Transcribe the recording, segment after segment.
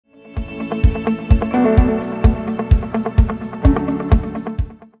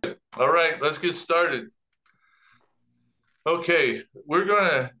let's get started. Okay,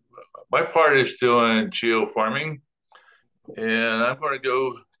 my part is doing geo farming, and I'm going to go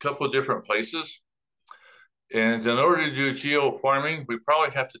a couple of different places. And in order to do geo farming, we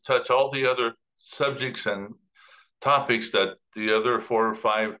probably have to touch all the other subjects and topics that the other 4 or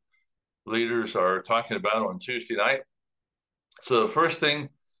 5 leaders are talking about on Tuesday night. So the first thing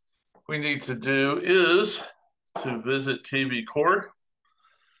we need to do is to visit KB Core.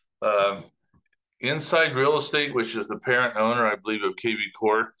 Inside Real Estate, which is the parent owner, I believe, of KB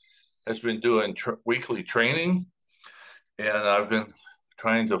Core, has been doing weekly training, and I've been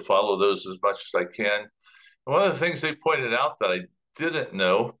trying to follow those as much as I can. And one of the things they pointed out that I didn't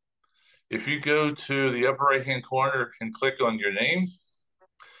know, if you go to the upper right-hand corner and click on your name,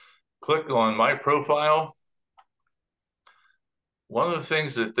 click on My Profile, one of the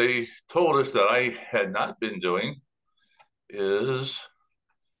things that they told us that I had not been doing is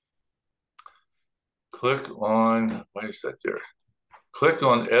click on, why is that there? Click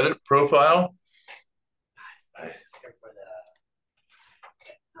on Edit Profile.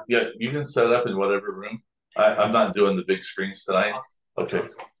 Yeah, you can set up in whatever room. I'm not doing the big screens tonight. Okay.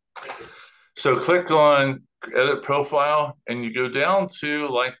 So click on Edit Profile, and you go down to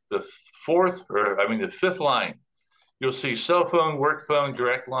like the fifth line. You'll see cell phone, work phone,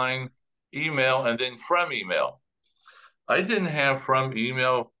 direct line, email, and then from email. I didn't have from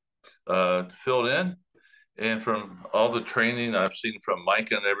email filled in, and from all the training I've seen from Mike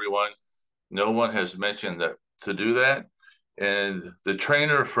and everyone, no one has mentioned that to do that. And the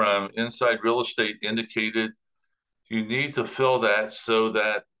trainer from Inside Real Estate indicated you need to fill that so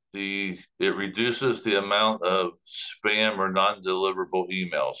that it reduces the amount of spam or non-deliverable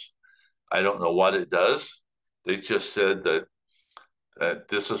emails. I don't know what it does. They just said that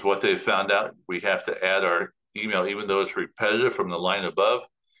this is what they found out. We have to add our email, even though it's repetitive from the line above.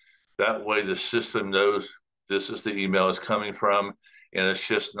 That way the system knows this is the email it's coming from, and it's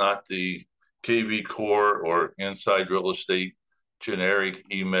just not the KB Core or Inside Real Estate generic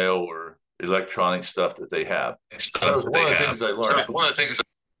email or electronic stuff that they have. That was one of the things I learned.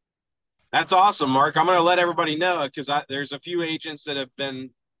 That's awesome, Mark. I'm going to let everybody know because there's a few agents that have been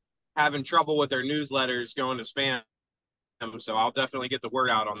having trouble with their newsletters going to spam. So I'll definitely get the word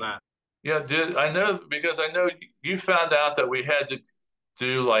out on that. Yeah, I know you found out that we had to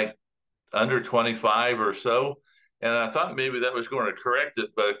do like under 25 or so. And I thought maybe that was going to correct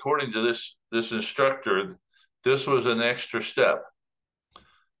it. But according to this instructor, this was an extra step.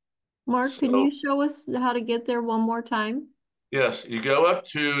 Mark, can you show us how to get there one more time? Yes, you go up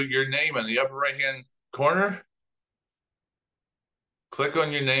to your name in the upper right-hand corner. Click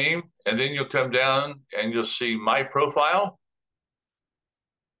on your name, and then you'll come down and you'll see My Profile.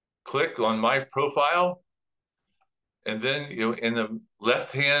 Click on My Profile. And then in the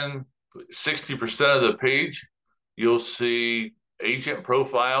left-hand 60% of the page, you'll see Agent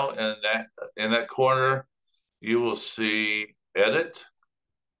Profile, and in that corner, you will see Edit.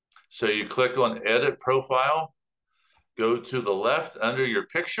 So you click on Edit Profile, go to the left under your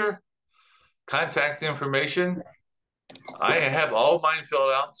picture, contact information. I have all mine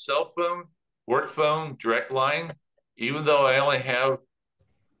filled out: cell phone, work phone, direct line. Even though I only have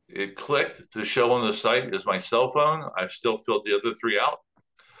it clicked to show on the site is my cell phone, I've still filled the other 3 out.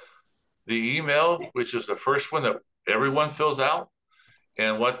 The email, which is the first one that everyone fills out,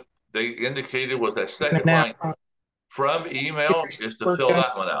 and what they indicated was that second line from email is to fill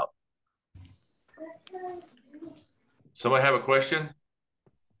that one out. Somebody have a question?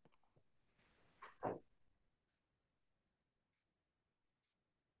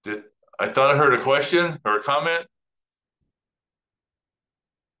 I thought I heard a question or a comment.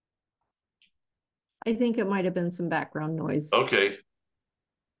 I think it might have been some background noise. Okay.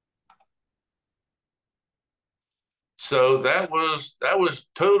 So that was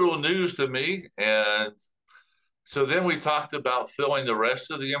total news to me. And so then we talked about filling the rest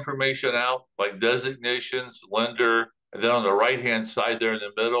of the information out, like designations, lender, and then on the right-hand side there in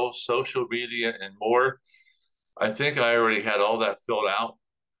the middle, social media and more. I think I already had all that filled out.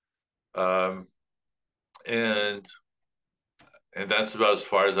 And that's about as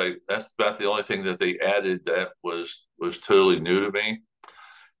far as that's about the only thing that they added that was totally new to me.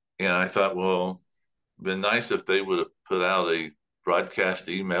 And I thought, well, it'd been nice if they would have put out a broadcast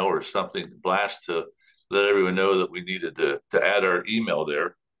email or something, blast to let everyone know that we needed to add our email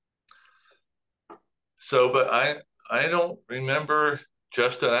there. So, but I don't remember,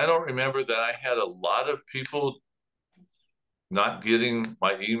 Justin, I don't remember that I had a lot of people not getting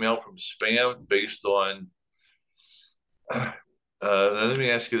my email from spam based on, let me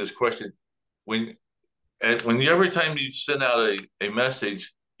ask you this question. Every time you send out a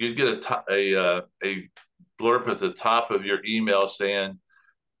message, you'd get a blurb at the top of your email saying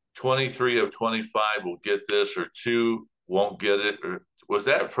 23 of 25 will get this, or 2 won't get it. Or was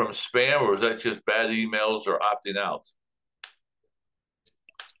that from spam, or was that just bad emails or opting out?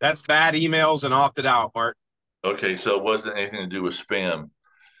 That's bad emails and opted out, Mark. Okay, so it wasn't anything to do with spam.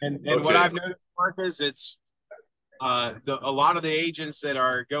 And Okay. what I've noticed, Mark, is it's a lot of the agents that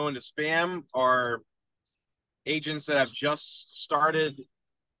are going to spam are agents that have just started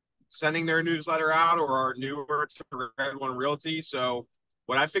sending their newsletter out or are newer to Red One Realty. So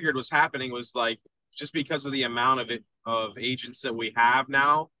what I figured was happening was, like, just because of the amount of agents that we have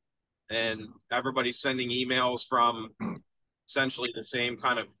now, and everybody's sending emails from essentially the same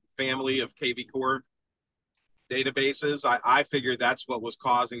kind of family of KV Core databases, I figured that's what was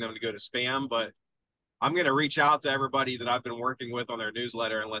causing them to go to spam. But I'm going to reach out to everybody that I've been working with on their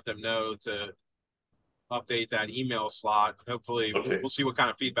newsletter and let them know to update that email slot. Hopefully, Okay. we'll see what kind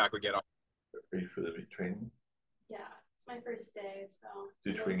of feedback we get. Are you for the training? Yeah, it's my first day, so.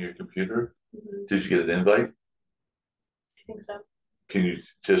 Did you bring your computer? Mm-hmm. Did you get an invite? I think so. Can you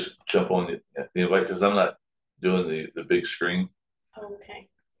just jump on the invite? Because I'm not doing the big screen. Oh, okay.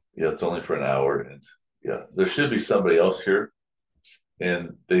 Yeah, it's only for an hour, and yeah, there should be somebody else here,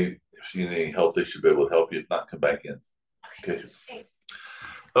 and if you need any help, they should be able to help you. If not, come back in. Okay.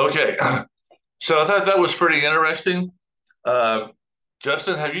 Okay. So I thought that was pretty interesting.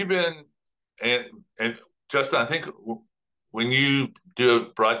 Justin, have you been, and Justin, I think when you do a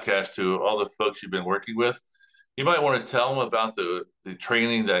broadcast to all the folks you've been working with, you might want to tell them about the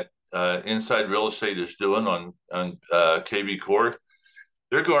training that Inside Real Estate is doing on KV Core.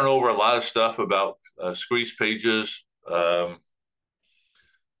 They're going over a lot of stuff about squeeze pages,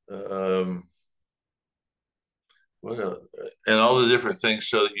 what else? And all the different things,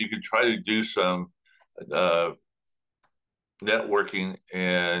 so that you can try to do some networking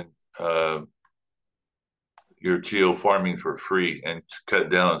and your geo farming for free and cut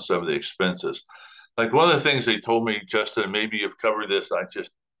down on some of the expenses. Like one of the things they told me, Justin, maybe you've covered this, I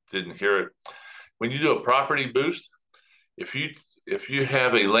just didn't hear it. When you do a property boost, if you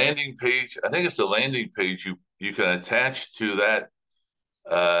have a landing page, I think it's a landing page you can attach to that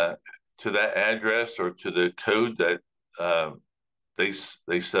address or to the code that they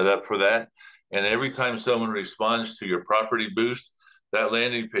set up for that. And every time someone responds to your property boost, that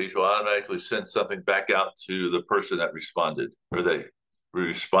landing page will automatically send something back out to the person that responded, or they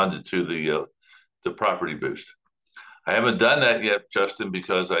responded to the property boost. I haven't done that yet, Justin,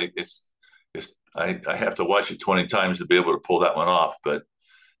 because I have to watch it 20 times to be able to pull that one off. But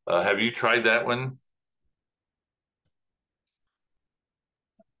have you tried that one?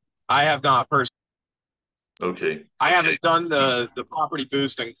 I have not personally. Okay. I haven't done the property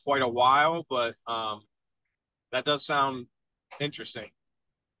boost in quite a while, but that does sound interesting.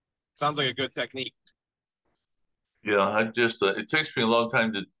 Sounds like a good technique. Yeah, I just it takes me a long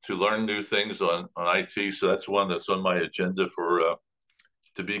time to learn new things on IT, so that's one that's on my agenda for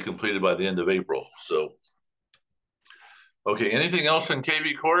to be completed by the end of April. So, okay, anything else in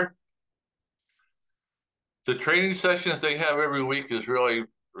KV Core? The training sessions they have every week is really,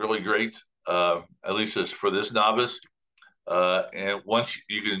 really great. At least as for this novice. And once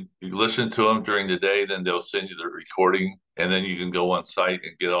you listen to them during the day, then they'll send you the recording, and then you can go on site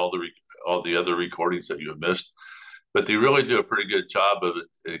and get all the other recordings that you have missed. But they really do a pretty good job of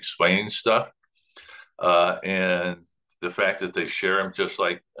explaining stuff. And the fact that they share them just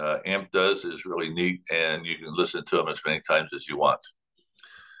like AMP does is really neat, and you can listen to them as many times as you want.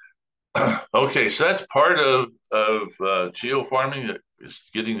 Okay, so that's part of geo farming, is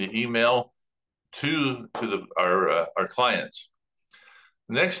getting the email to our clients.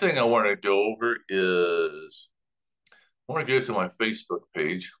 The next thing I want to go over is I want to go to my Facebook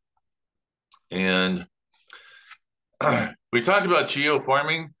page, and we talked about geo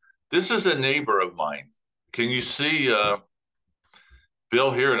farming. This is a neighbor of mine. Can you see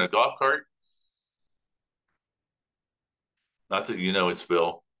Bill here in a golf cart? Not that you know it's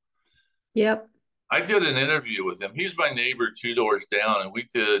Bill. Yep. I did an interview with him. He's my neighbor 2 doors down, and we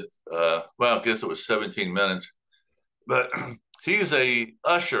did, well, I guess it was 17 minutes. But he's a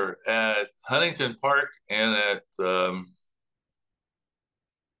usher at Huntington Park and at the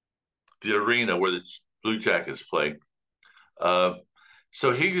arena where the Blue Jackets play.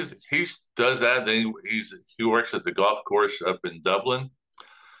 So he does that. Then he works at the golf course up in Dublin.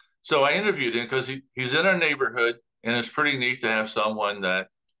 So I interviewed him because he's in our neighborhood, and it's pretty neat to have someone that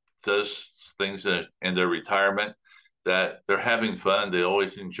does things in their retirement, that they're having fun. They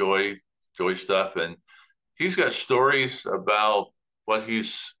always enjoy stuff, and he's got stories about what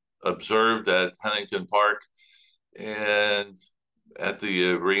he's observed at Huntington Park, and at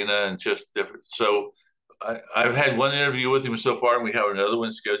the arena and just different. So I've had one interview with him so far, and we have another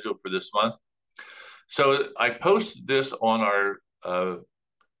one scheduled for this month. So I posted this on our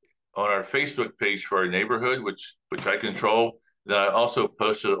Facebook page for our neighborhood, which I control. Then I also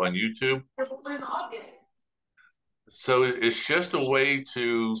posted it on YouTube. So it's just a way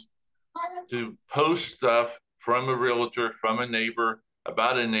to post stuff from a realtor, from a neighbor,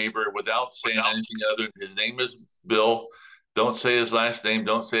 about a neighbor without saying anything other. His name is Bill. Don't say his last name.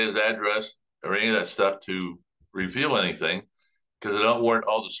 Don't say his address or any of that stuff to reveal anything, because I don't want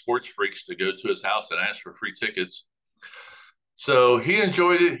all the sports freaks to go to his house and ask for free tickets. So he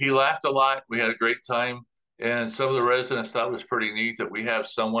enjoyed it. He laughed a lot. We had a great time. And some of the residents thought it was pretty neat that we have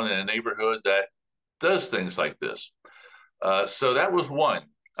someone in a neighborhood that does things like this. So that was one.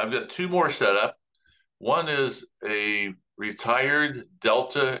 I've got two more set up. One is a retired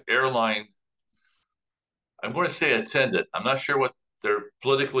Delta airline, I'm going to say attendant. I'm not sure what their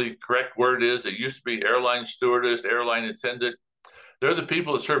politically correct word is. It used to be airline stewardess, airline attendant. They're the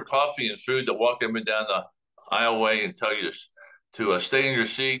people that serve coffee and food that walk up and down the aisleway and tell you to stay in your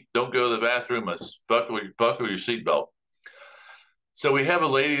seat, don't go to the bathroom, and buckle your seatbelt. So we have a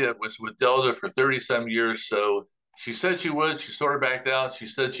lady that was with Delta for 30-some years. So she said she would. She sort of backed out. She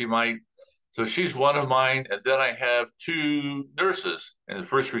said she might. So she's one of mine. And then I have two nurses and the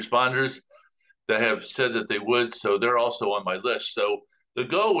first responders that have said that they would. So they're also on my list. So the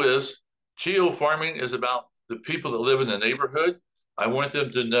goal is geo farming is about the people that live in the neighborhood. I want them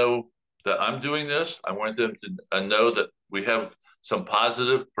to know that I'm doing this. I want them to know that we have some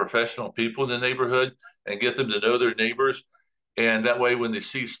positive professional people in the neighborhood and get them to know their neighbors. And that way, when they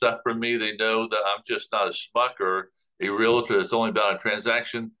see stuff from me, they know that I'm just not a schmuck or a realtor that's only about a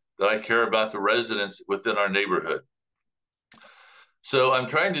transaction, that I care about the residents within our neighborhood. So I'm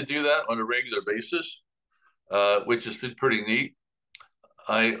trying to do that on a regular basis, which has been pretty neat.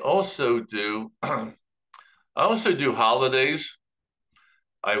 I also do holidays.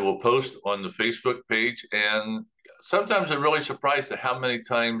 I will post on the Facebook page, and sometimes I'm really surprised at how many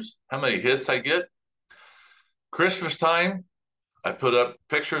hits I get. Christmas time, I put up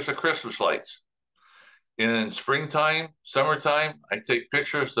pictures of Christmas lights. In springtime, summertime, I take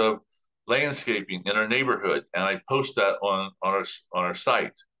pictures of landscaping in our neighborhood, and I post that on our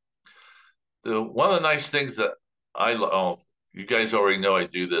site. One of the nice things that you guys already know I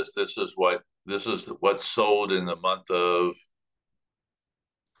do this. This is what's sold in the month of.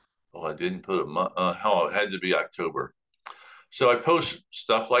 Oh, I didn't put a month. It had to be October. So I post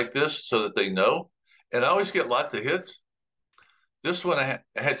stuff like this so that they know, and I always get lots of hits. This one I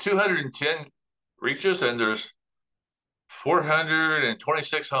had 210 reaches, and there's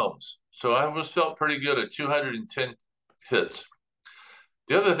 426 homes. So I felt pretty good at 210 hits.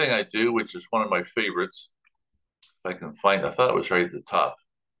 The other thing I do, which is one of my favorites, if I can find, I thought it was right at the top.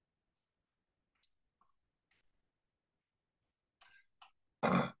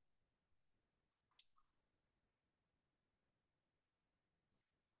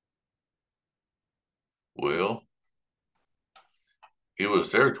 Well, he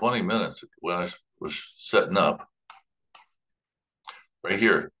was there 20 minutes when I was setting up. Right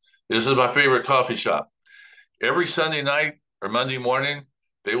here. This is my favorite coffee shop. Every Sunday night or Monday morning,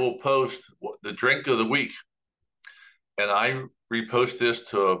 they will post the drink of the week. And I repost this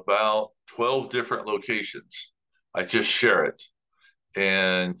to about 12 different locations. I just share it.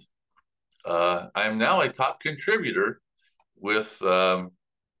 And I'm now a top contributor with a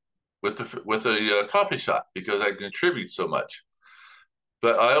coffee shop because I contribute so much.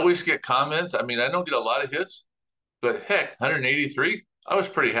 But I always get comments. I mean, I don't get a lot of hits, but heck, 183, I was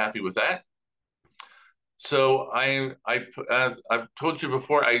pretty happy with that. So I've told you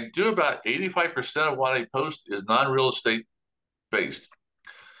before, I do about 85% of what I post is non-real estate based.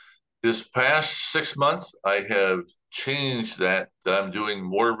 This past 6 months, I have changed that I'm doing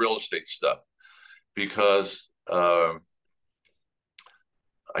more real estate stuff because I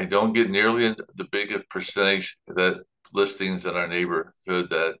don't get nearly the big percentage that listings in our neighborhood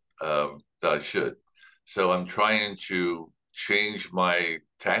that I should. So I'm trying to change my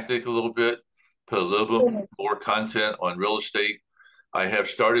tactic a little bit, put a little bit more content on real estate. I have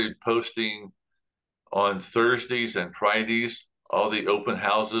started posting on Thursdays and Fridays all the open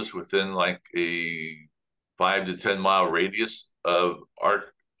houses within like a 5 to 10 mile radius of our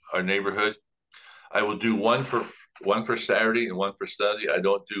neighborhood. I will do one for Saturday and one for Sunday. I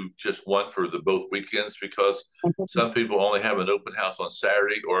don't do just one for both weekends because some people only have an open house on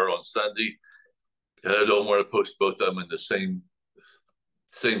Saturday or on Sunday. And I don't want to post both of them in the same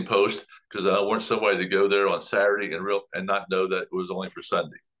post because I don't want somebody to go there on Saturday and not know that it was only for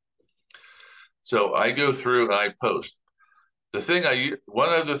Sunday. So I go through and I post. one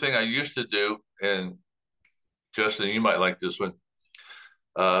other thing I used to do, and Justin, you might like this one.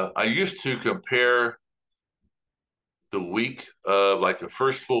 I used to compare the week, like the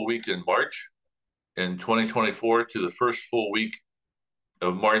first full week in March in 2024 to the first full week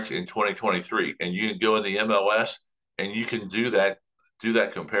of March in 2023. And you can go in the MLS and you can do that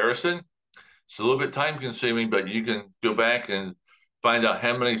comparison. It's a little bit time consuming, but you can go back and find out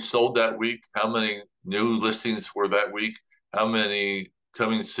how many sold that week, how many new listings were that week, how many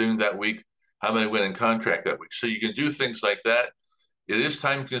coming soon that week, how many went in contract that week. So you can do things like that. It is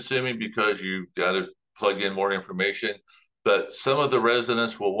time consuming because you got to plug in more information, but some of the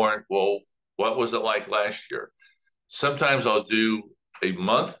residents will warrant, well, what was it like last year? Sometimes I'll do a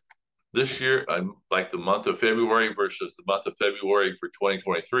month this year, like the month of February versus the month of February for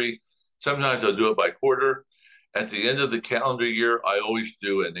 2023. Sometimes I'll do it by quarter. At the end of the calendar year, I always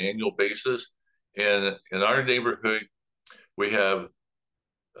do an annual basis. And in our neighborhood, we have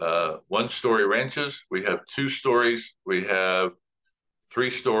 1-story ranches, we have 2 stories, we have 3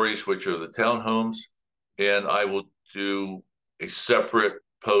 stories, which are the townhomes, and I will do a separate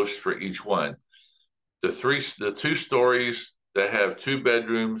post for each one. The 2 stories that have 2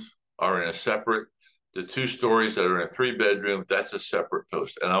 bedrooms are in a separate. The 2 stories that are in a 3-bedroom, that's a separate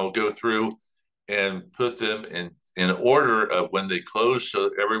post. And I will go through and put them in order of when they close so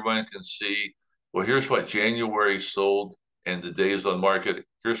everyone can see, well, here's what January sold and the days on market.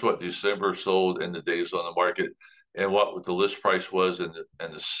 Here's what December sold and the days on the market, and what the list price was and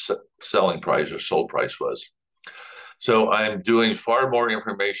the selling price or sold price was. So I'm doing far more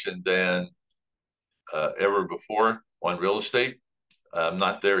information than ever before on real estate. I'm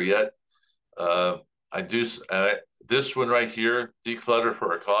not there yet. I do this one right here, declutter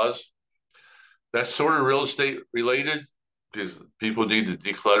for a cause. That's sort of real estate related because people need to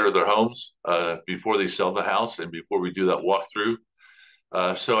declutter their homes before they sell the house and before we do that walkthrough.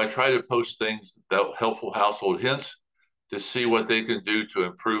 So I try to post things, that helpful household hints, to see what they can do to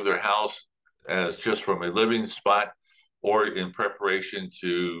improve their house as just from a living spot or in preparation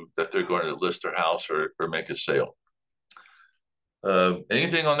to that they're going to list their house or make a sale.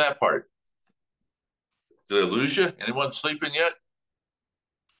 Anything on that part? Did I lose you? Anyone sleeping yet?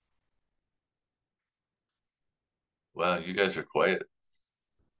 Wow, you guys are quiet.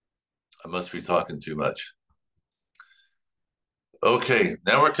 I must be talking too much. Okay,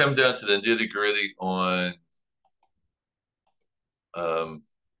 now we're coming down to the nitty gritty on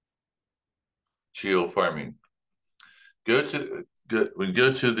geo farming. We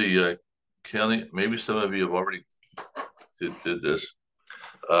go to the county. Maybe some of you have already did this.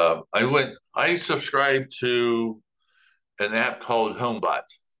 I subscribed to an app called HomeBot.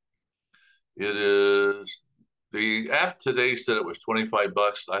 It is, the app today said it was 25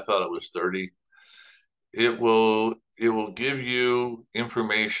 bucks. I thought it was 30. It will give you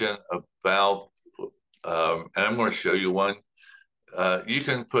information about, and I'm going to show you one. You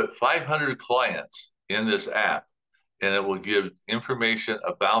can put 500 clients in this app, and it will give information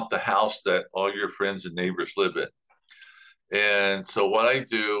about the house that all your friends and neighbors live in. And so what I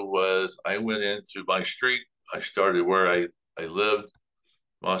do was I went into my street. I started where I lived,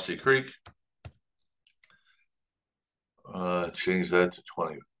 Mossy Creek. Change that to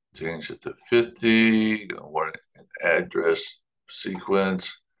 20. Change it to 50. What an address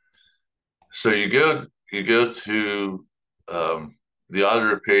sequence. So you go to the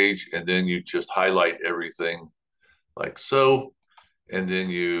auditor page, and then you just highlight everything like so, and then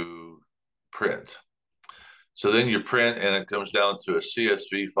you print. So then you print, and it comes down to a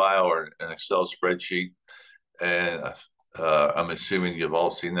CSV file or an Excel spreadsheet. And I'm assuming you've all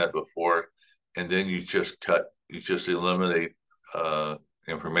seen that before. And then you just eliminate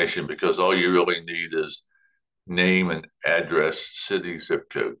information, because all you really need is name and address, city, zip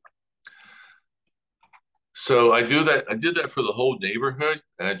code. So I did that for the whole neighborhood,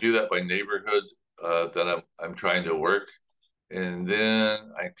 and I do that by neighborhood that I'm trying to work. And then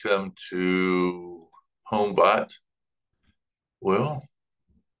I come to HomeBot. Well,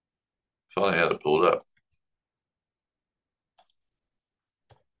 thought I had it pulled up.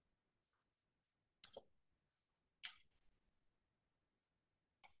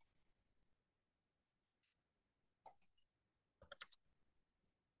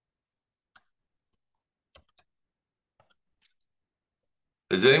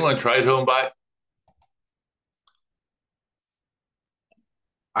 Has anyone tried HomeBot?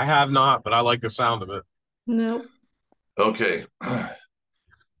 I have not, but I like the sound of it. Nope. Okay.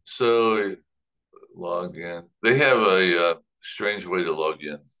 So log in. They have a strange way to log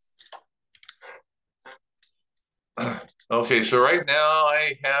in. Okay, so right now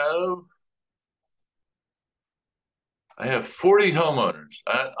I I have 40 homeowners.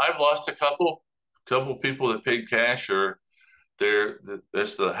 I've lost a couple people that paid cash, or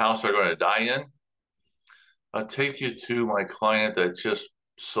that's the house they're going to die in. I'll take you to my client that just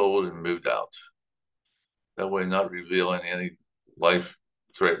sold and moved out. That way, not revealing any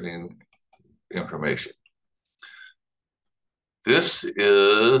life-threatening information. This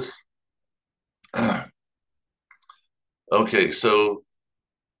is okay. So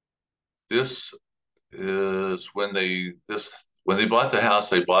this is when they bought the house.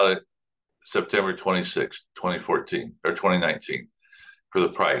 They bought it September 26th, 2014 or 2019 for the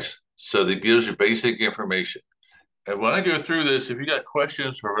price. So that gives you basic information. And when I go through this, if you got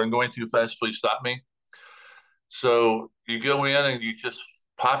questions or I'm going too fast, please stop me. So you go in and you just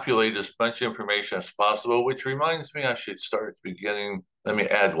populate as much information as possible, which reminds me I should start at the beginning. Let me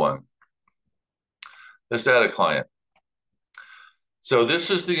add one. Let's add a client. So this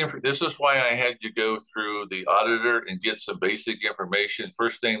is why I had you go through the auditor and get some basic information,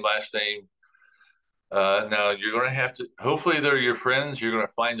 first name, last name. Now you're going to have to, hopefully they're your friends. You're going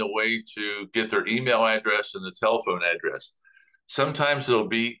to find a way to get their email address and the telephone address. Sometimes it'll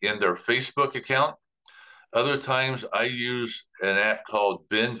be in their Facebook account. Other times I use an app called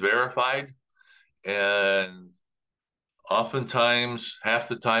Been Verified, and oftentimes, half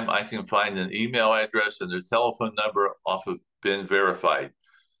the time, I can find an email address and their telephone number off of Been Verified.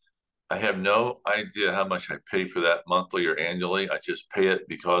 I have no idea how much I pay for that monthly or annually. I just pay it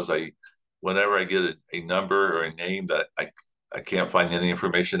because whenever I get a number or a name that I can't find any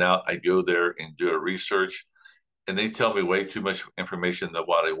information out, I go there and do a research. And they tell me way too much information than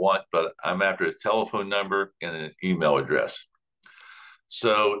what I want, but I'm after a telephone number and an email address.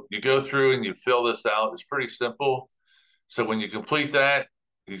 So you go through and you fill this out. It's pretty simple. So when you complete that,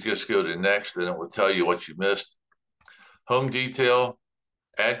 you just go to next and it will tell you what you missed. Home detail,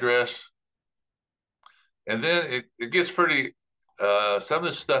 address. And then it gets pretty, some of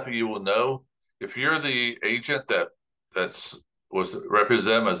the stuff you will know. If you're the agent that was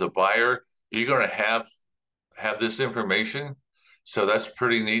represent as a buyer, you're going to have this information. So that's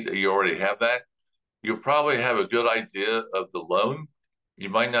pretty neat that you already have that. You'll probably have a good idea of the loan. You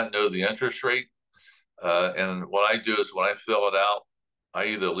might not know the interest rate. And what I do is when I fill it out, I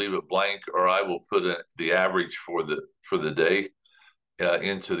either leave it blank or I will put the average for the day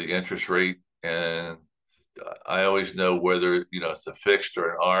into the interest rate. And I always know whether, it's a fixed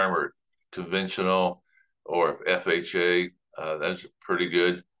or an ARM or conventional or FHA. That's pretty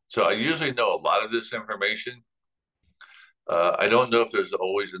good. So I usually know a lot of this information. I don't know if there's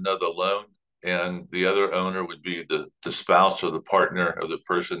always another loan, and the other owner would be the spouse or the partner of the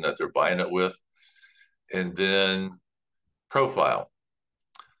person that they're buying it with. And then profile.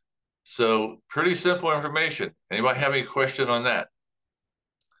 So pretty simple information. Anybody have any question on that?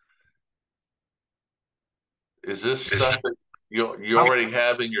 Is this stuff that you already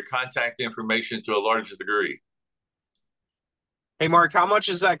have in your contact information to a large degree? Hey, Mark, how much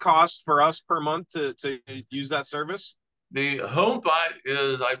does that cost for us per month to use that service? The home buy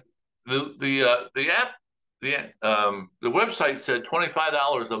is the app, the website said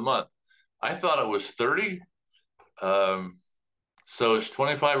 $25 a month. I thought it was 30. So it's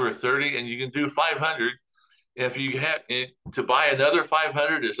 25 or 30, and you can do 500. If you have to buy another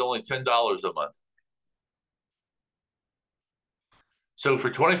 500, it's only $10 a month. So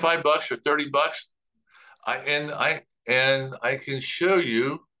for 25 bucks or 30 bucks, I can show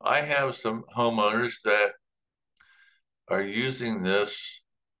you, I have some homeowners that are using this.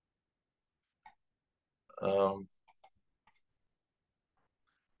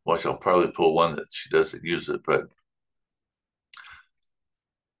 Watch, I'll probably pull one that she doesn't use it, but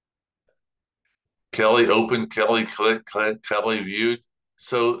Kelly opened, Kelly clicked, Kelly viewed.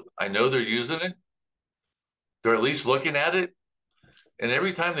 So I know they're using it. They're at least looking at it. And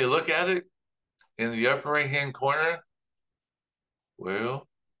every time they look at it, in the upper right-hand corner, well,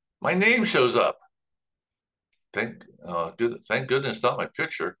 my name shows up. Thank goodness, not my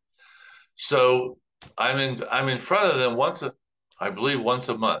picture. So I'm in front of them I believe once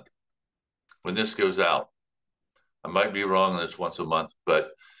a month when this goes out. I might be wrong on this once a month,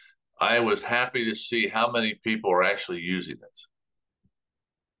 but I was happy to see how many people are actually using it.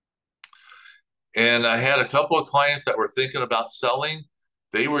 And I had a couple of clients that were thinking about selling.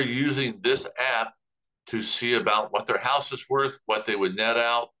 They were using this app to see about what their house is worth, what they would net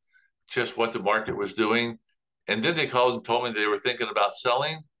out, just what the market was doing. And then they called and told me they were thinking about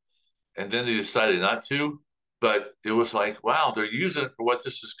selling. And then they decided not to. But it was like, wow, they're using it for what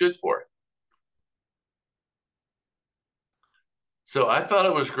this is good for. So I thought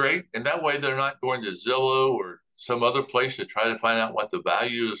it was great. And that way they're not going to Zillow or some other place to try to find out what the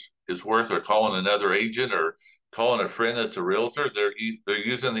value is worth, or calling another agent or calling a friend that's a realtor. They're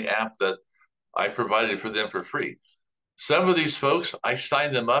using the app that I provided for them for free. Some of these folks, I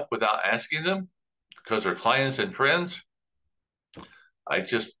signed them up without asking them because they're clients and friends. I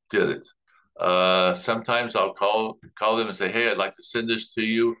just did it. Sometimes I'll call them and say, "Hey, I'd like to send this to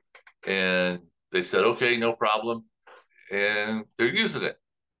you," and they said, "Okay, no problem," and they're using it.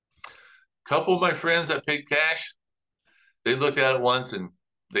 A couple of my friends that paid cash, they looked at it once and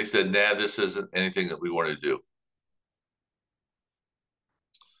they said, "Nah, this isn't anything that we want to do."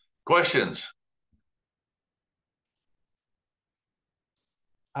 Questions?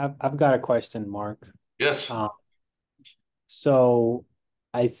 I've got a question, Mark. Yes. So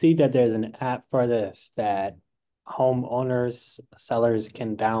I see that there's an app for this that homeowners, sellers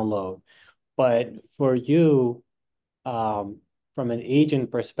can download. But for you, from an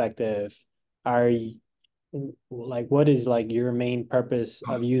agent perspective, are you, like, what is like your main purpose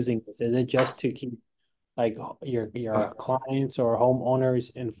of using this? Is it just to keep like your clients or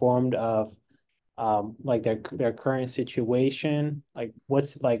homeowners informed of like their current situation? Like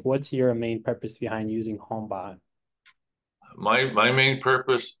what's your main purpose behind using HomeBot? My main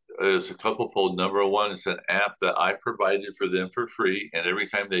purpose is a couple-fold. Number one, it's an app that I provided for them for free, and every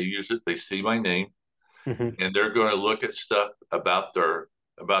time they use it, they see my name, and they're going to look at stuff about their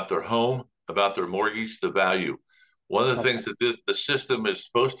home, about their mortgage, the value. One of the things that the system is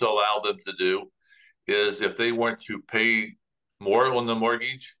supposed to allow them to do is if they want to pay more on the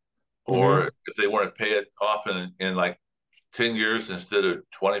mortgage, or if they want to pay it off in like 10 years instead of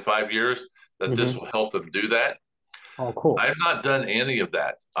 25 years, that this will help them do that. Oh, cool. I've not done any of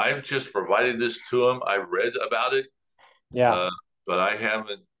that. I've just provided this to them. I read about it, Yeah. but I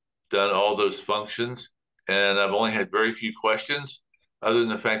haven't done all those functions. And I've only had very few questions, other than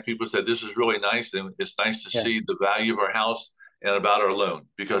the fact people said, this is really nice. And it's nice to see the value of our house and about our loan,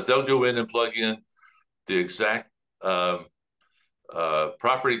 because they'll go in and plug in the exact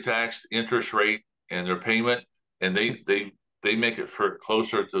property tax, interest rate, and their payment. And they make it for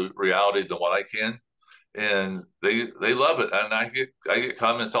closer to reality than what I can. And they love it, and I get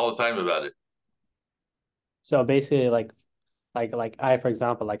comments all the time about it. So basically, like I, for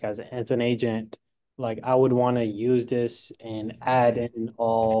example, like as an agent, like I would want to use this and add in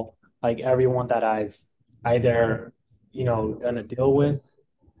all like everyone that I've either done a deal with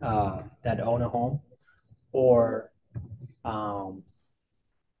that own a home or um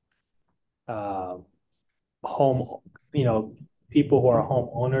uh home people who are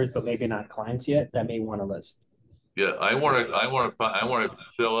homeowners but maybe not clients yet that may want to list. Yeah, I want to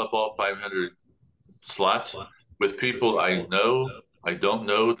fill up all 500 slots with people I know, I don't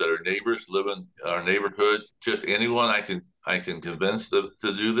know, that are neighbors, live in our neighborhood. Just anyone I can convince to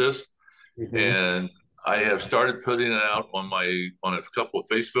do this. And I have started putting it out on a couple of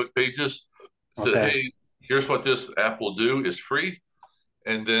Facebook pages. So hey, here's what this app will do. Is free,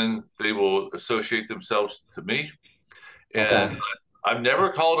 and then they will associate themselves to me. And I've never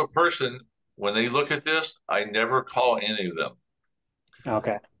called a person when they look at this. I never call any of them.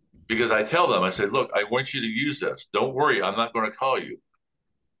 Okay. Because I tell them, I say, look, I want you to use this. Don't worry, I'm not going to call you.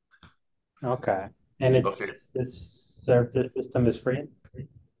 Okay. And it's this system is free?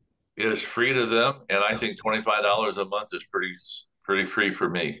 It is free to them, and I think $25 a month is pretty free for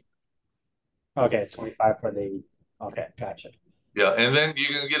me. Okay, 25 for the okay, gotcha. Yeah, and then you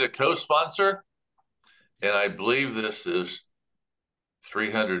can get a co-sponsor, and I believe this is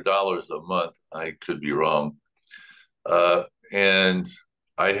 $300 a month. I could be wrong. And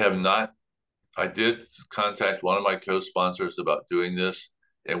I did contact one of my co-sponsors about doing this,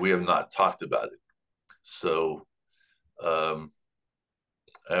 and we have not talked about it. So I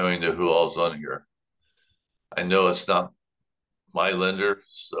don't even know who all's on here. I know it's not my lender,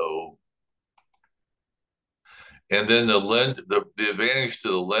 so. And then the advantage to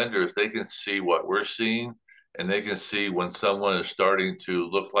the lender is they can see what we're seeing, and they can see when someone is starting to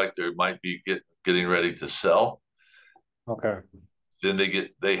look like they might be getting ready to sell. Okay. Then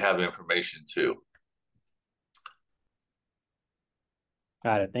they have information too.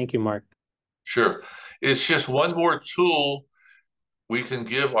 Got it. Thank you, Mark. Sure. It's just one more tool we can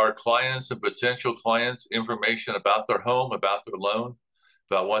give our clients and potential clients information about their home, about their loan,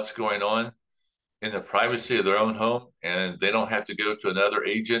 about what's going on in the privacy of their own home, and they don't have to go to another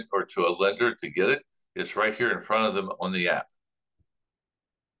agent or to a lender to get it. It's right here in front of them on the app.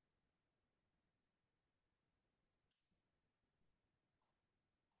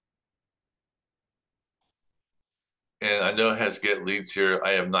 And I know it has get leads here.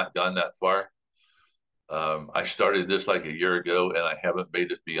 I have not gone that far. I started this like a year ago, and I haven't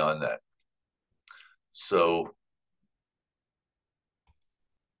made it beyond that. So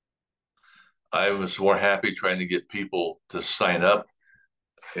I was more happy trying to get people to sign up,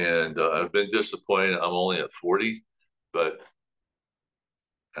 and I've been disappointed. I'm only at 40, but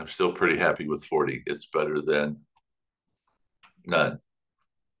I'm still pretty happy with 40. It's better than none.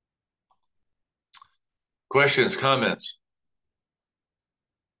 Questions, comments?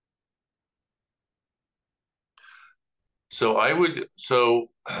 So I would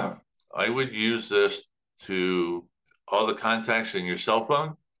use this to all the contacts in your cell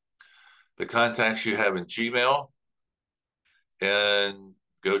phone, the contacts you have in Gmail, and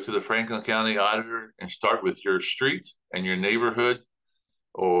go to the Franklin County Auditor and start with your street and your neighborhood,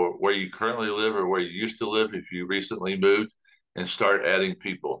 or where you currently live or where you used to live if you recently moved, and start adding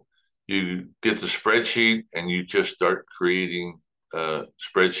people. You get the spreadsheet and you just start creating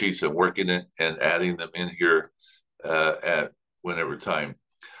spreadsheets and working it and adding them in here at whenever time.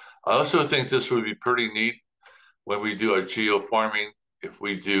 I also think this would be pretty neat when we do our geo farming. If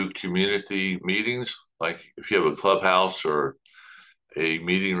we do community meetings, like if you have a clubhouse or a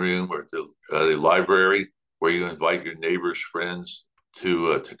meeting room or the library, where you invite your neighbors, friends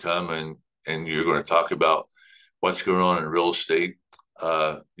to come and you're going to talk about what's going on in real estate.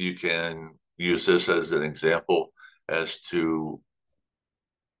 You can use this as an example as to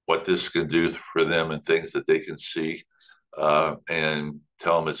what this can do for them and things that they can see, and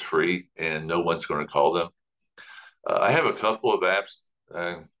tell them it's free and no one's going to call them. I have a couple of apps.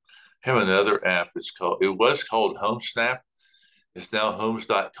 I have another app. It was called HomeSnap. It's now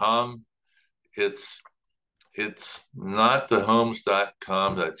homes.com. It's not the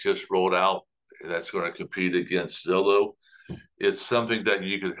homes.com that just rolled out that's going to compete against Zillow. It's something that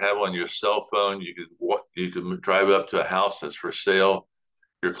you could have on your cell phone. You could drive up to a house that's for sale.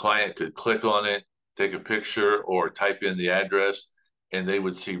 Your client could click on it, take a picture, or type in the address, and they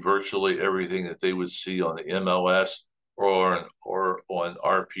would see virtually everything that they would see on the MLS or on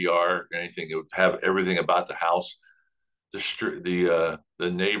RPR, anything. It would have everything about the house, the street, the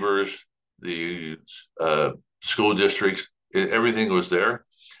neighbors, the school districts. Everything was there.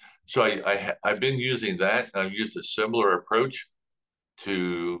 So I've been using that. I've used a similar approach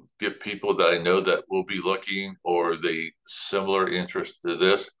to get people that I know that will be looking or the similar interest to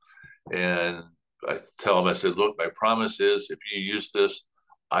this. And I tell them, I said, look, my promise is if you use this,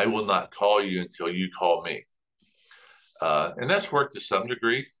 I will not call you until you call me. And that's worked to some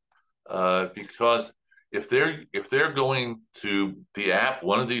degree, because if they're going to the app,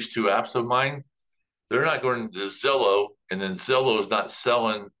 one of these two apps of mine, they're not going to Zillow, and then Zillow is not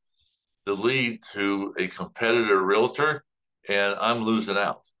selling the lead to a competitor realtor, and I'm losing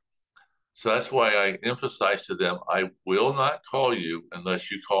out. So that's why I emphasize to them, I will not call you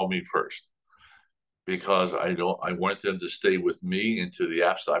unless you call me first, because I want them to stay with me into the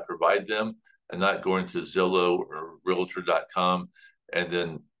apps I provide them and not going to Zillow or realtor.com. And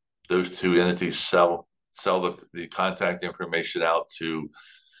then those two entities sell the contact information out to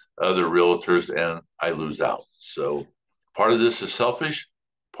other realtors and I lose out. So part of this is selfish.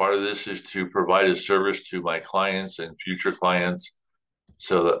 Part of this is to provide a service to my clients and future clients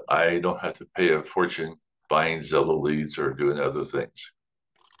so that I don't have to pay a fortune buying Zillow leads or doing other things.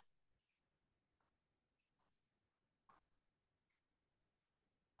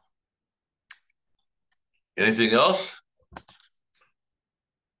 Anything else?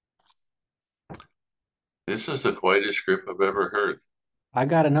 This is the quietest script I've ever heard. I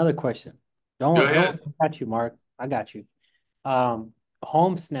got another question. Go ahead. I got you, Mark. I got you.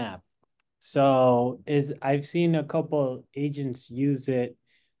 Home Snap. So I've seen a couple agents use it.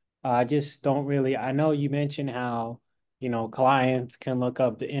 I just don't really. I know you mentioned how, clients can look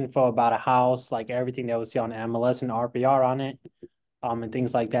up the info about a house, like everything that we see on MLS and RPR on it, and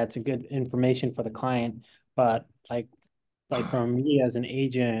things like that. It's a good information for the client. But like for me as an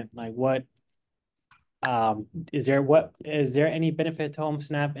agent, like is there any benefit to Home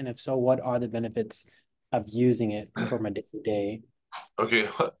Snap? And if so, what are the benefits of using it from a day-to-day? Okay.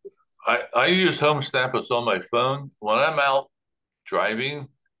 I use Home Snap. It's on my phone. When I'm out driving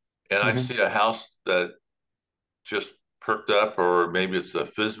and I see a house that just perked up, or maybe it's a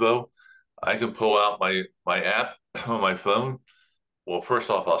FSBO, I can pull out my app on my phone. Well, first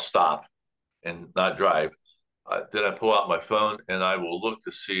off, I'll stop and not drive. Then I pull out my phone and I will look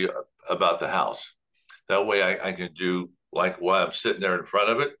to see about the house. That way I can do like while I'm sitting there in front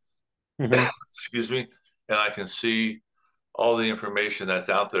of it, excuse me, and I can see all the information that's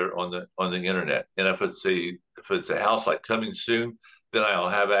out there on the internet. And if it's a house like coming soon, then I'll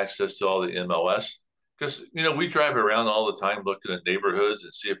have access to all the MLS, because we drive around all the time looking at neighborhoods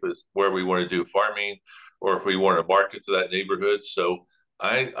and see if it's where we want to do farming or if we want to market to that neighborhood. So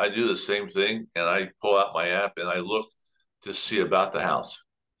I do the same thing, and I pull out my app and I look to see about the house.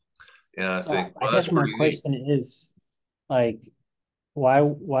 And I So think, I well, that's guess my pretty neat. question is, like, why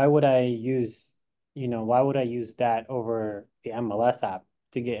would I use, why would I use that over the MLS app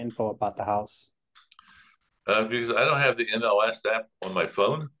to get info about the house? Because I don't have the MLS app on my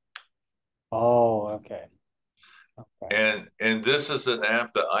phone. Oh, okay. Okay. And this is an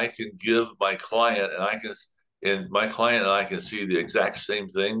app that I can give my client, and my client and I can see the exact same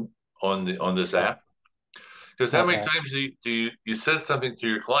thing on this Okay. app. Because how many Okay. times do you send something to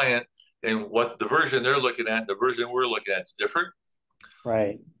your client, and what the version they're looking at, the version we're looking at is different.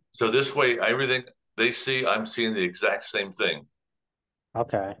 Right. So this way, everything they see, I'm seeing the exact same thing.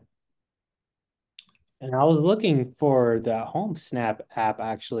 Okay. And I was looking for the Home Snap app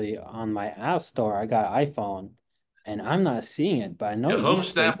actually on my app store. I got iPhone and I'm not seeing it, but I know Yeah, it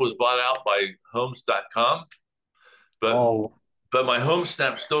used to. HomeSnap was bought out by Homes.com, but Oh, my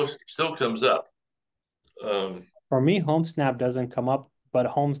HomeSnap still comes up. Um, for me, Home Snap doesn't come up, but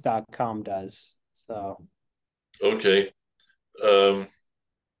homes.com does. So okay. Um,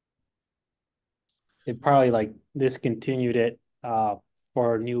 it probably like discontinued it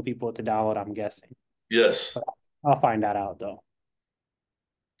for new people to download, I'm guessing. yes. But I'll find that out though.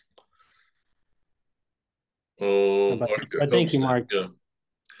 Oh, But Mark, but thank you, HomeSnap. Mark. Yeah,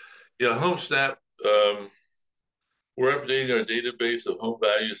 yeah. HomeSnap. Um, we're updating our database of home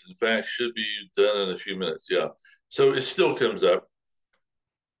values. In fact, should be done in a few minutes. Yeah. So it still comes up.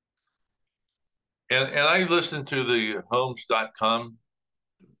 And I listened to the homes.com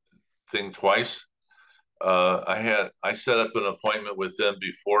thing twice. I set up an appointment with them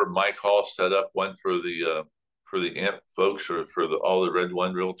before Mike Hall set up one for the AMP folks, or for all the Red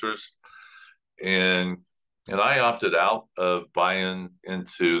One realtors, and I opted out of buying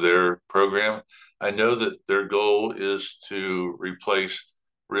into their program. I know that their goal is to replace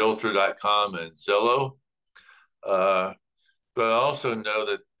Realtor.com and Zillow, uh, but I also know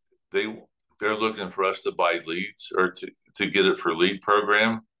that they they're looking for us to buy leads, or to get it for lead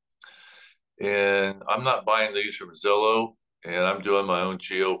program. And I'm not buying these from Zillow, and I'm doing my own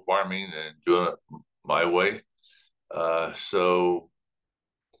geo farming and doing it my way. So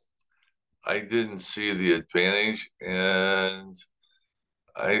I didn't see the advantage, and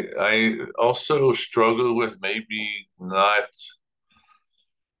I also struggle with maybe not.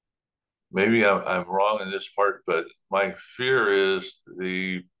 Maybe I'm wrong in this part, but my fear is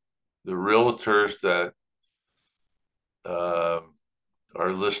the realtors that um,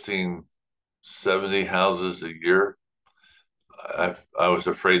 are listing 70 houses a year. I was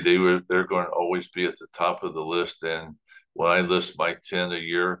afraid they're going to always be at the top of the list, and when I list my 10 a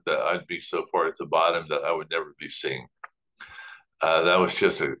year, that I'd be so far at the bottom that I would never be seen. That was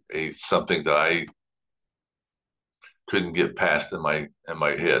just a something that I couldn't get past in my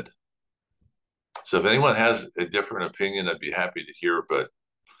head. So if anyone has a different opinion, I'd be happy to hear. But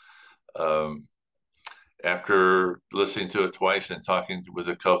um, after listening to it twice and talking with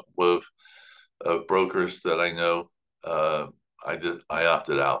a couple of brokers that I know, I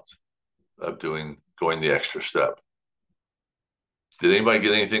opted out of going the extra step. Did anybody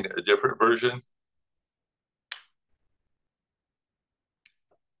get anything a different version?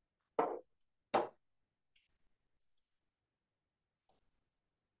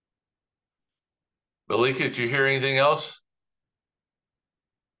 Malika, did you hear anything else?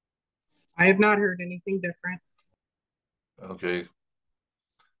 I have not heard anything different. Okay.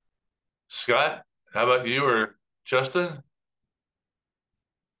 Scott, how about you, or Justin?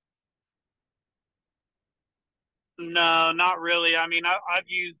 No, not really. I mean, I've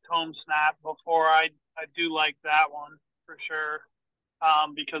used Home Snap before. I do like that one for sure,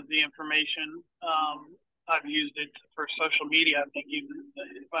 because the information. I've used it for social media. I think even,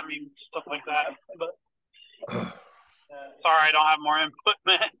 I mean, stuff like that. But sorry, I don't have more input,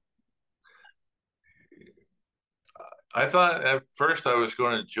 man. I thought at first I was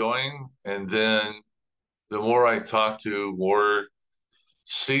going to join, and then the more I talked to more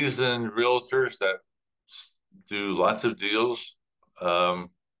seasoned realtors that do lots of deals,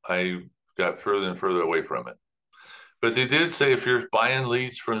 I got further and further away from it. But they did say if you're buying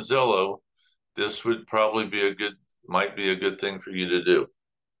leads from Zillow, this would probably might be a good thing for you to do.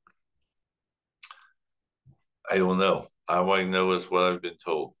 I don't know. All I know is what I've been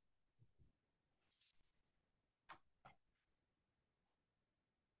told.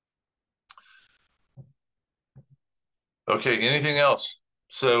 Okay, anything else?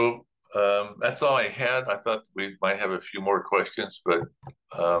 So that's all I had. I thought we might have a few more questions, but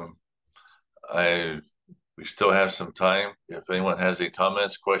um, I we still have some time. If anyone has any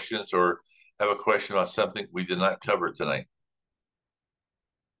comments, questions, or have a question about something we did not cover tonight.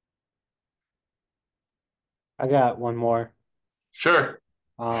 I got one more. Sure.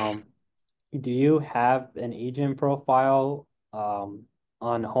 do you have an agent profile on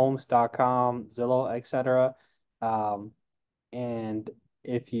homes.com, Zillow, etc.? And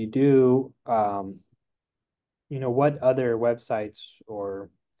if you do, what other websites or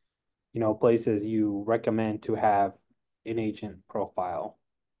places you recommend to have an agent profile?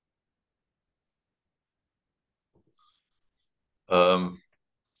 I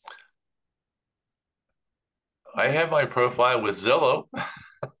have my profile with Zillow.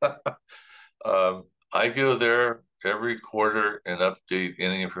 I go there every quarter and update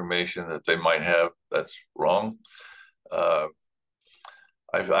any information that they might have that's wrong. Uh,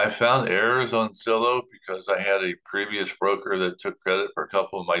 I found errors on Zillow because I had a previous broker that took credit for a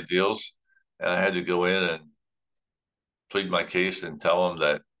couple of my deals, and I had to go in and plead my case and tell them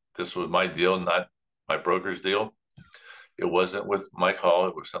that this was my deal, not my broker's deal. It wasn't with Mike Hall,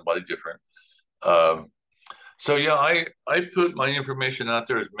 it was somebody different. So yeah, I put my information out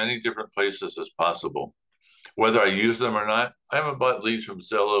there as many different places as possible, whether I use them or not. I haven't bought leads from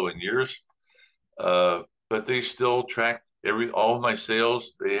Zillow in years, but they still track all of my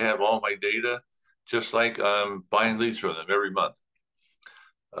sales. They have all my data, just like I'm buying leads from them every month.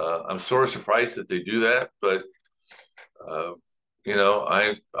 I'm sort of surprised that they do that, but I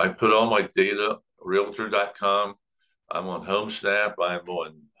put all my data, realtor.com. I'm on HomeSnap. I'm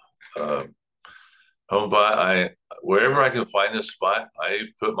on HomeBuy. Wherever I can find a spot, I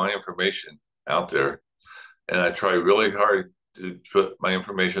put my information out there, and I try really hard to put my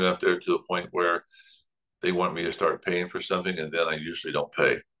information up there to the point where they want me to start paying for something, and then I usually don't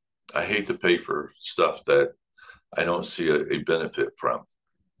pay. I hate to pay for stuff that I don't see a benefit from.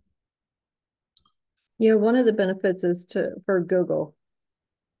 Yeah, one of the benefits is for Google.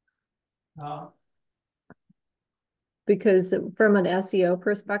 Because from an SEO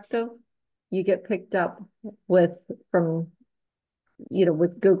perspective, you get picked up with Google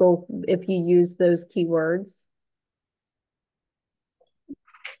if you use those keywords.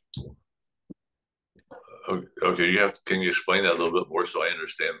 Okay, can you explain that a little bit more so I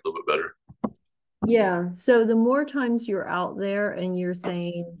understand a little bit better? Yeah, so the more times you're out there and you're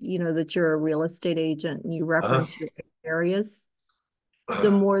saying, that you're a real estate agent and you reference your areas,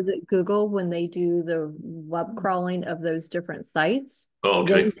 the more that Google, when they do the web crawling of those different sites,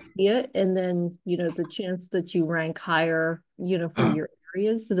 okay. they see it, and then, the chance that you rank higher, for your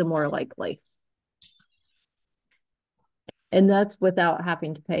areas, the more likely. And that's without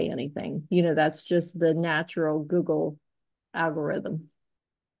having to pay anything. That's just the natural Google algorithm.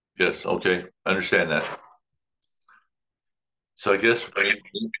 Yes, okay. I understand that. So I guess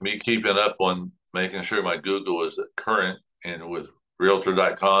me keeping up on making sure my Google is current and with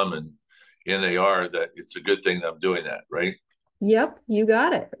realtor.com and NAR, that it's a good thing that I'm doing that, right? Yep, you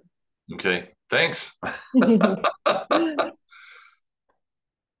got it. Okay, thanks. Other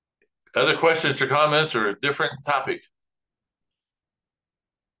questions or comments or a different topic?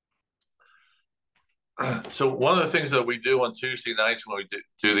 So one of the things that we do on Tuesday nights when we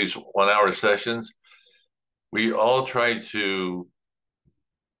do these 1 hour sessions, we all try to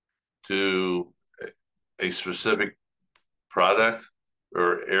do a specific product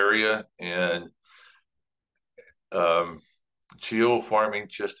or area, and geo farming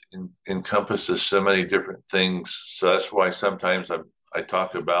just encompasses so many different things. So that's why sometimes I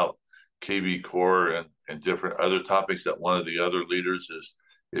talk about KB Core and different other topics that one of the other leaders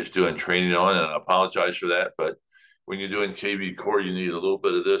is doing training on, and I apologize for that. But when you're doing KB Core, you need a little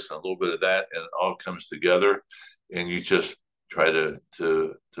bit of this and a little bit of that, and it all comes together, and you just try to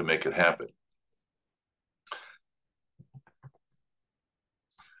make it happen.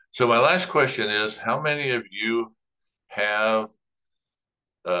 So my last question is, how many of you have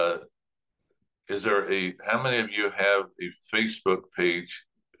how many of you have a Facebook page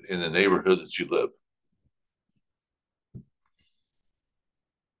in the neighborhood that you live?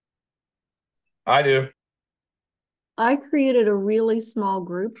 I do. I created a really small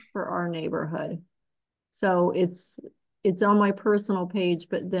group for our neighborhood. So it's on my personal page,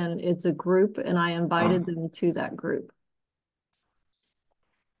 but then it's a group, and I invited them to that group.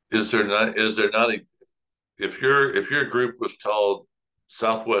 Is there not a, if your group was called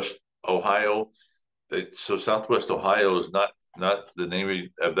Southwest Ohio, so Southwest Ohio is not the name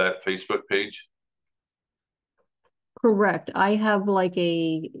of that Facebook page? Correct. I have like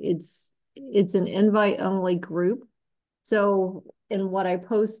it's an invite only group. So, and what I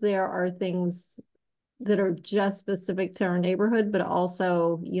post there are things that are just specific to our neighborhood, but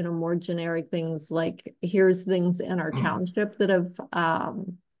also, more generic things like here's things in our township that have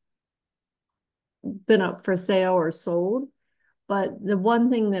been up for sale or sold. But the one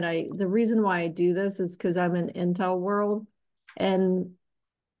thing the reason why I do this is because I'm in Intel world, and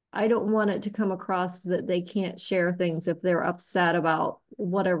I don't want it to come across that they can't share things if they're upset about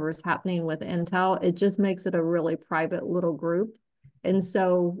whatever's happening with Intel. It just makes it a really private little group. And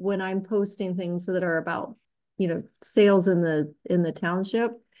so when I'm posting things that are about, sales in the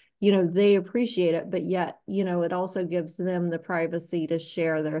township, they appreciate it, but yet, it also gives them the privacy to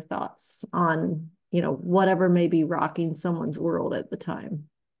share their thoughts on, whatever may be rocking someone's world at the time.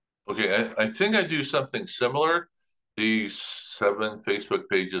 Okay, I think I do something similar. These 7 Facebook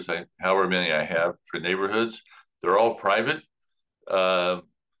pages, however many I have for neighborhoods, they're all private.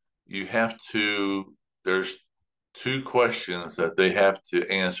 You have to, there's 2 questions that they have to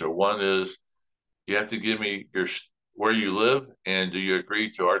answer. One is, you have to give me where you live, and do you agree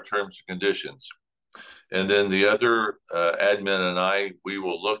to our terms and conditions? And then the other admin and we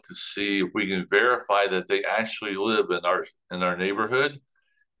will look to see if we can verify that they actually live in our neighborhood.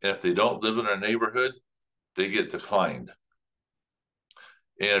 And if they don't live in our neighborhood, they get declined.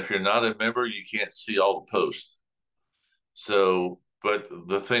 And if you're not a member, you can't see all the posts. So, but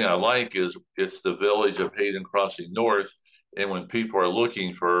the thing I like is it's the village of Hayden Crossing North. And when people are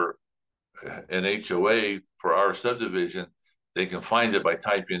looking for an HOA for our subdivision, they can find it by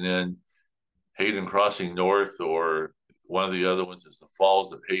typing in Hayden Crossing North, or one of the other ones is the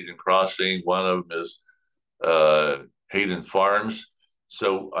Falls of Hayden Crossing. One of them is Hayden Farms.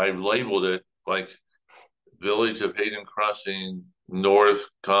 So I've labeled it like Village of Hayden Crossing North,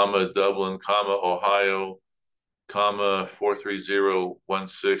 Dublin, Ohio,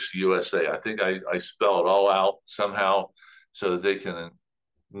 43016 USA. I think I spell it all out somehow so that they can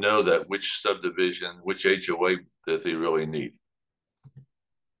know that which subdivision, which HOA that they really need.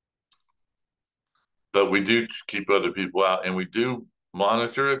 But we do keep other people out, and we do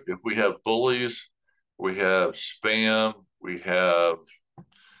monitor it. If we have bullies, we have spam, we have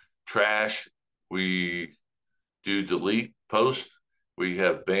trash, we do delete posts. We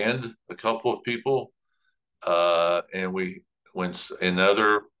have banned a couple of people, and when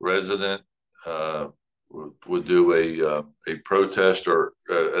another resident would do a protest or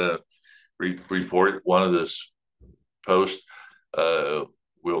report one of this posts,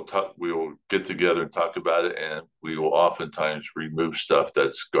 we will get together and talk about it, and we will oftentimes remove stuff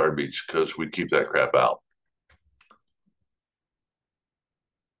that's garbage because we keep that crap out.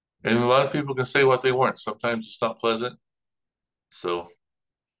 And a lot of people can say what they want. Sometimes it's not pleasant. So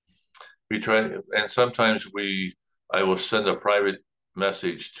we try, and sometimes I will send a private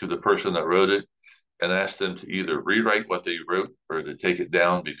message to the person that wrote it and ask them to either rewrite what they wrote or to take it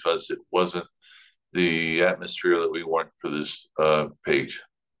down because it wasn't the atmosphere that we want for this page.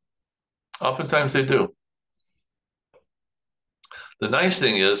 Oftentimes they do. The nice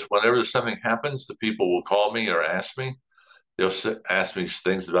thing is, whenever something happens, the people will call me or ask me. They'll ask me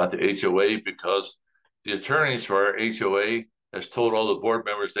things about the HOA because the attorneys for our HOA has told all the board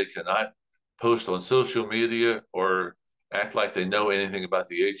members they cannot post on social media or act like they know anything about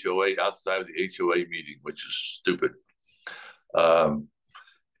the HOA outside of the HOA meeting, which is stupid.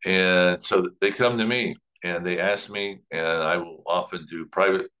 And so they come to me and they ask me, and I will often do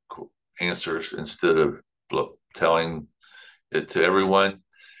private answers instead of telling it to everyone.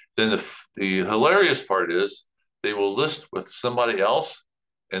 Then the hilarious part is they will list with somebody else,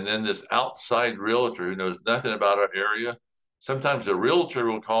 and then this outside realtor who knows nothing about our area. Sometimes the realtor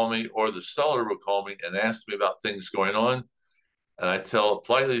will call me or the seller will call me and ask me about things going on. And I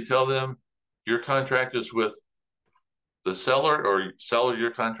politely tell them, your contract is with the seller, or seller,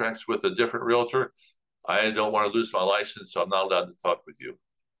 your contract's with a different realtor. I don't want to lose my license, so I'm not allowed to talk with you.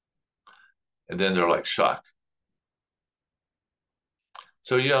 And then they're like shocked.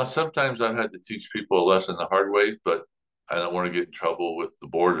 So yeah, sometimes I've had to teach people a lesson the hard way, but I don't want to get in trouble with the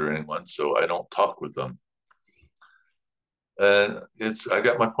board or anyone, so I don't talk with them. And I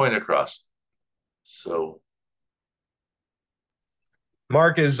got my point across. So,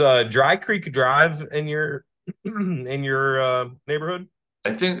 Mark, is Dry Creek Drive in your neighborhood?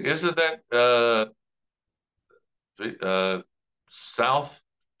 I think, isn't that south,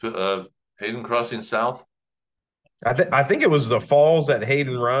 Hayden Crossing South? I think it was the Falls at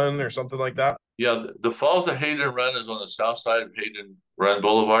Hayden Run or something like that. Yeah, the Falls of Hayden Run is on the south side of Hayden Run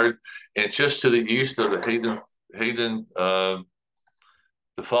Boulevard, and it's just to the east of the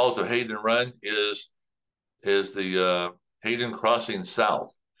the Falls of Hayden Run is the Hayden Crossing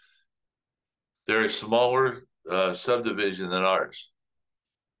South. They're a smaller subdivision than ours.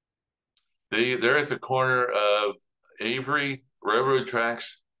 They're at the corner of Avery, Railroad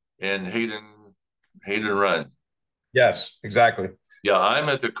Tracks, and Hayden Run. Yes, exactly. Yeah, I'm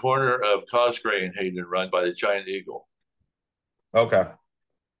at the corner of Cosgray and Hayden Run by the Giant Eagle. Okay.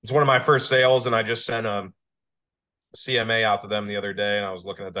 It's one of my first sales, and I just sent CMA out to them the other day, and I was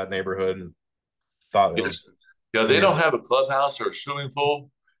looking at that neighborhood and thought it was. Yeah, they don't have a clubhouse or a swimming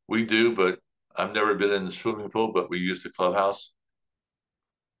pool. We do, but I've never been in the swimming pool, but we use the clubhouse.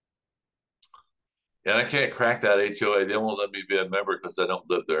 And I can't crack that HOA. They won't let me be a member because I don't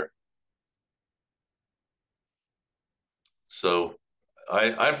live there. So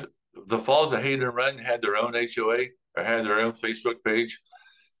I've the Falls of Hayden Run had their own HOA or had their own Facebook page,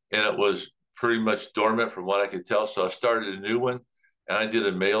 and it was pretty much dormant from what I could tell. So I started a new one, and I did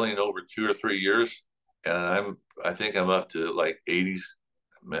a mailing over 2 or 3 years, and I think I'm up to like 80s.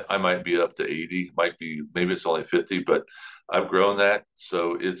 I might be up to 80, might be, maybe it's only 50, but I've grown that.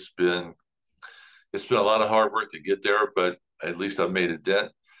 So it's been a lot of hard work to get there, but at least I've made a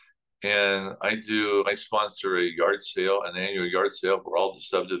dent. And I sponsor a yard sale, an annual yard sale for all the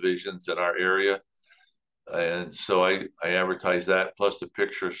subdivisions in our area. And so I advertise that, plus the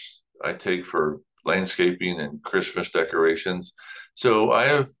pictures I take for landscaping and Christmas decorations. So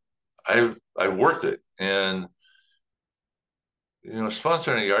I've worked it, and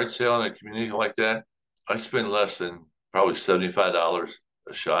sponsoring a yard sale in a community like that, I spend less than probably $75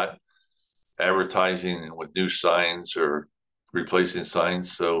 a shot advertising and with new signs or replacing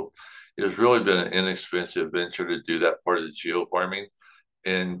signs. So it's really been an inexpensive venture to do that part of the geo farming,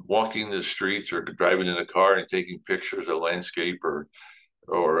 and walking the streets or driving in a car and taking pictures of landscape or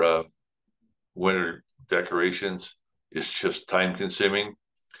winter decorations is just time consuming.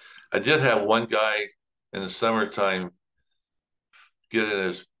 I did have one guy in the summertime get in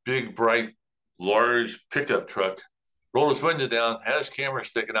his big, bright, large pickup truck, rolled his window down, had his camera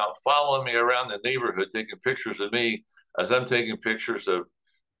sticking out, following me around the neighborhood, taking pictures of me as I'm taking pictures of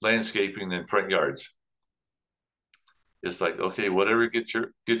landscaping and front yards. It's like, okay, whatever you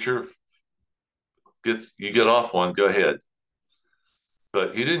get off on, go ahead.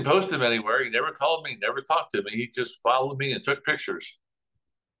 But he didn't post them anywhere. He never called me, never talked to me. He just followed me and took pictures.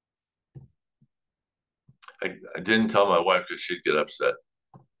 I didn't tell my wife because she'd get upset.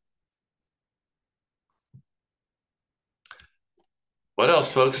 What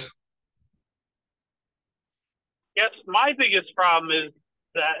else, folks? Yes, my biggest problem is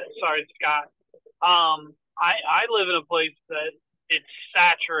that, sorry, Scott. I live in a place that it's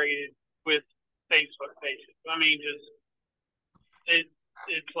saturated with Facebook pages. I mean,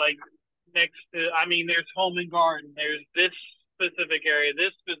 it's like next to, I mean, there's home and garden, there's this specific area,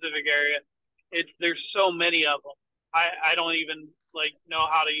 there's so many of them. I don't even know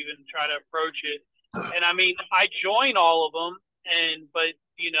how to even try to approach it. And I mean, I join all of them but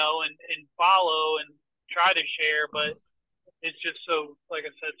and follow and try to share, but it's just so, like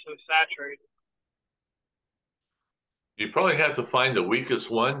I said, so saturated. You probably have to find the weakest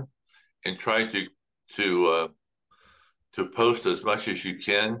one and try to post as much as you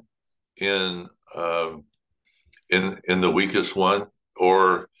can in the weakest one,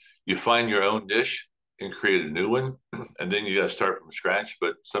 or you find your own niche and create a new one, and then you got to start from scratch.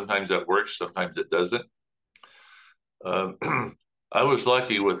 But sometimes that works, sometimes it doesn't. I was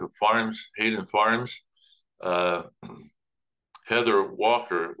lucky with the farms, Hayden Farms. Heather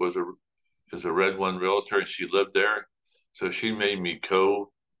Walker is a Red One realtor, and she lived there, so she made me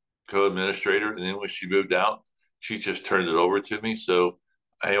co-administrator. And then when she moved out, she just turned it over to me. So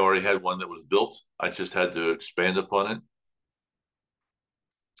I already had one that was built. I just had to expand upon it.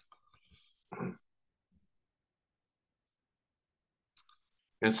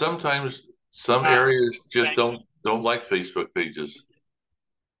 And sometimes some areas just don't like Facebook pages.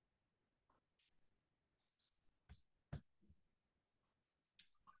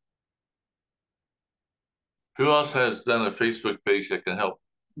 Who else has done a Facebook page that can help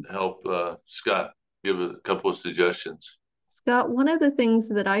Scott give a couple of suggestions? Scott, one of the things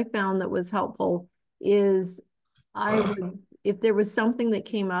that I found that was helpful is if there was something that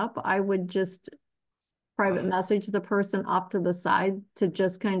came up, I would just private message the person off to the side to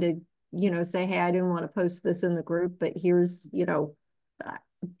just kind of, say, hey, I didn't want to post this in the group, but here's, Yep.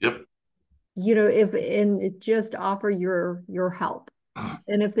 and just offer your help.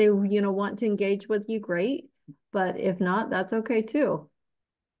 And if they, want to engage with you, great. But if not, that's okay too.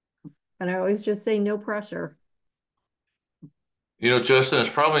 And I always just say no pressure. Justin, it's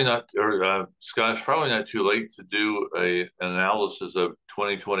probably not, or Scott, it's probably not too late to do an analysis of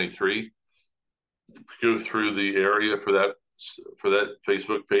 2023. Go through the area for that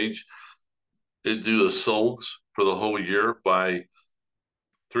Facebook page. And do the solds for the whole year by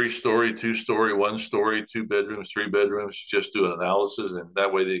 3-story, 2-story, 1-story, 2 bedrooms, 3 bedrooms. Just do an analysis, and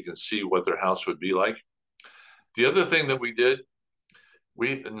that way they can see what their house would be like. The other thing that we did,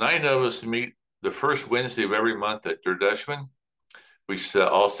 9 of us meet the first Wednesday of every month at Der Dutchman. We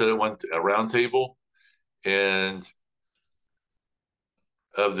all sit at a round table, and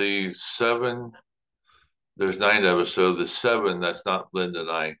of the 7, there's 9 of us. So the 7, that's not Linda and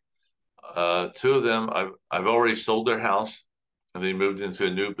I. 2 of them, I've already sold their house, and they moved into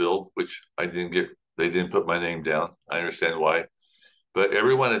a new build, which I didn't get. They didn't put my name down. I understand why, but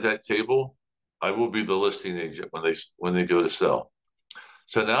everyone at that table, I will be the listing agent when they go to sell.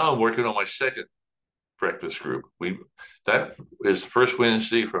 So now I'm working on my second breakfast group. That is the first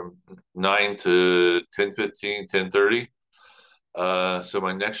Wednesday from 9 to 10:15, 10:30. So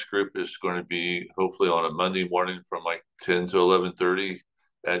my next group is going to be hopefully on a Monday morning from like 10 to 11:30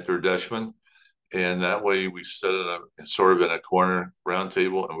 at their Dutchman. And that way we sit sort of in a corner round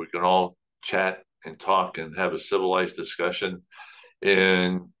table, and we can all chat and talk and have a civilized discussion.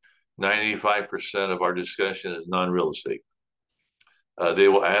 And 95% of our discussion is non-real estate. They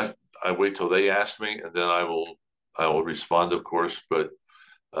will ask, I wait till they ask me, and then I will respond, of course, but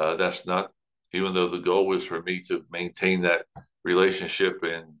that's not, even though the goal was for me to maintain that relationship,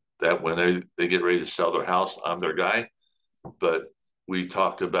 and that when they get ready to sell their house, I'm their guy. But we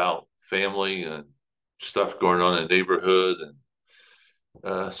talked about family and stuff going on in the neighborhood,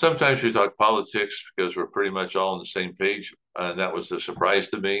 and sometimes we talk politics because we're pretty much all on the same page, and that was a surprise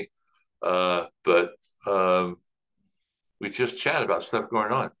to me. But we just chat about stuff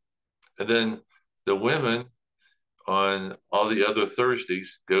going on. And then the women on all the other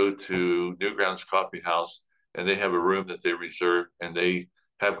Thursdays go to Newgrounds Coffee House, and they have a room that they reserve, and they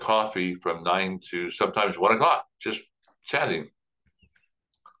have coffee from 9 to sometimes 1 o'clock, just chatting.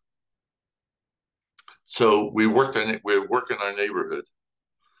 So we're working our neighborhood.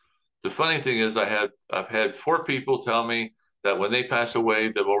 The funny thing is I've had 4 people tell me that when they pass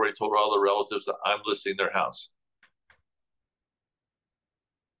away, they've already told all their relatives that I'm listing their house.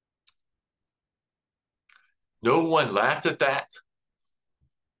 No one laughed at that?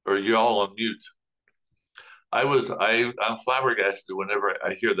 Or you're all on mute? I'm flabbergasted whenever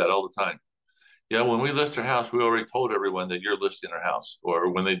I hear that all the time. Yeah, when we list our house, we already told everyone that you're listing our house,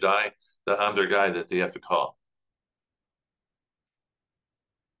 or when they die, that I'm their guy that they have to call.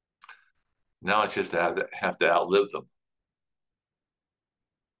 Now it's just have to outlive them.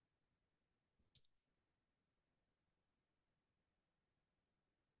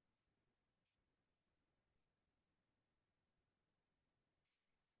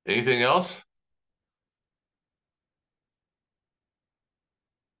 Anything else?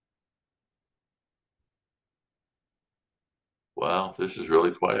 Wow, this is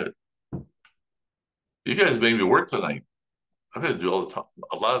really quiet. You guys made me work tonight. I'm going to do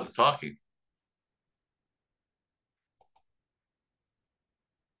a lot of the talking.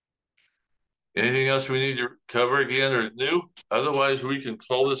 Anything else we need to cover again or new? Otherwise, we can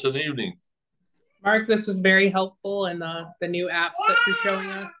call this an evening. Mark, this was very helpful, and the new apps that you're showing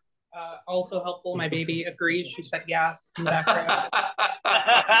us also helpful. My baby agrees. She said yes in the background.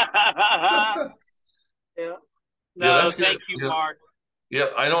 Yeah. Yeah, No, that's good. thank you, Mark. Yeah,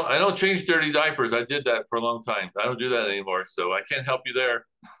 I don't change dirty diapers. I did that for a long time. I don't do that anymore, so I can't help you there.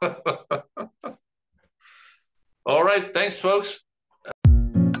 All right, thanks, folks.